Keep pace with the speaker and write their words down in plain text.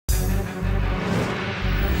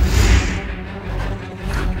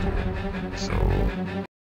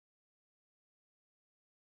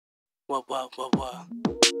What?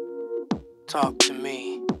 Talk to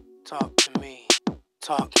me, talk to me,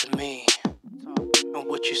 talk to me. And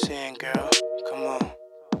what you saying, girl? Come on.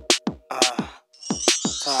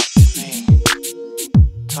 Talk to me,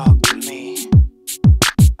 talk to me,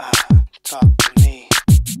 talk to me.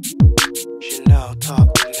 Chanelle,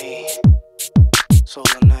 talk to me. So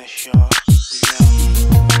nice, y'all.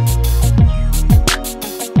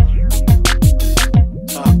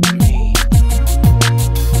 Talk to me.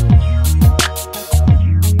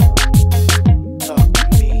 Talk to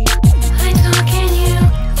me. I talk and you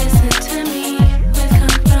listen to me with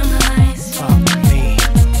compromise. Talk to me.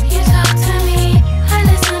 You talk to me, I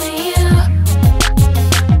listen to you.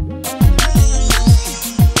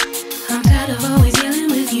 I'm tired of always dealing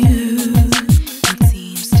with you. It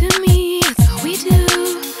seems to me it's all we do.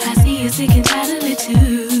 I see you're sick and tired of it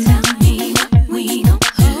too. Tell me what we don't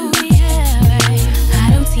do. I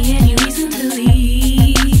don't see any reason to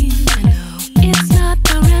leave. I know it's not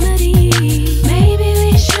the remedy. Maybe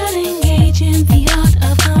we should engage in the art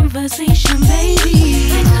of conversation, baby.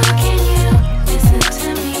 I talk and you listen to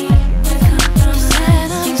me with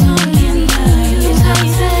compromise. You talk and you talk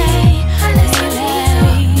to me, I listen to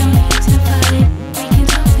you. No need to fight, we can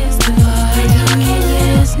talk this through. I talk and you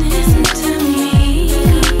listen to me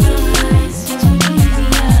with compromise. It's so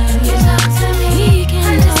easier. You talk to me, we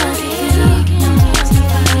can talk it through. No need to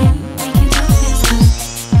fight, we can talk this through.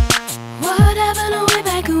 What happened way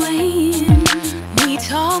back when? We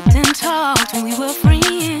talked and talked when we were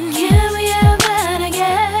friends. Can we have that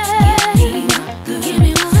again? Give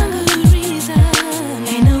me one good reason.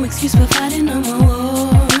 Ain't no excuse for fighting no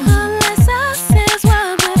more. Unless us is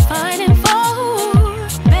what we're fighting for.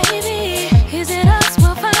 Baby, is it us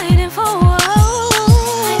we're fighting for? I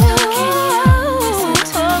talk and you listen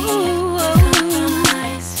to me with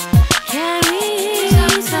compromise. Can we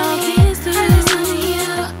talk this through? I listen to you.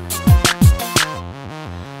 I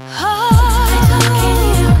talk and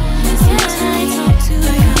you listen to me. Talk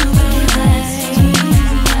to you, baby.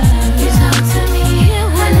 You talk to me,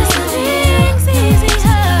 I listen to you. It's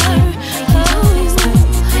easier.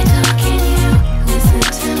 I talk and you listen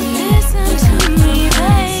to me. Listen to me,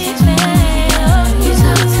 baby. You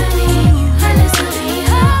talk to me, I listen to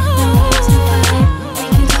you. No need to fight, we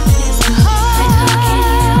can talk this through. I talk and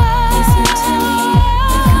you listen to me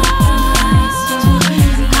with compromise. It's so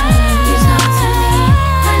easier. You talk to me,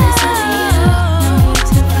 I listen to you. No need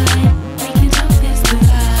to fight, we can talk this through.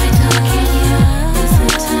 I talk and you listen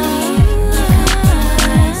to me with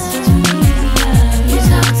compromise. It's so easier. You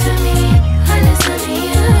talk to me, I listen to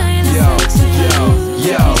you.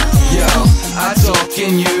 Yo, I talk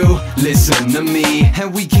and you listen to me, and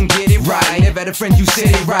we can get it right. Never had a friend, you said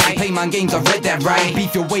it right. Play my games, I read that right.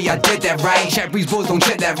 Beef your way, I did that right. Chat breeze boys, don't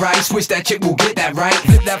check that right. Switch that chick, we'll get that right.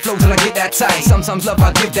 Flip that flow till I get that tight. Sometimes love,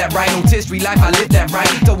 I give that right. No tears, free life, I live that right.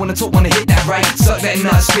 Don't wanna talk, wanna hit that right. Suck that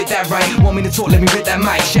nut, spit that right. Want me to talk, let me rip that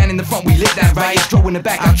mic. Shine in the front, we live that right. Stroll in the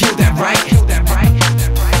back, I kill that right.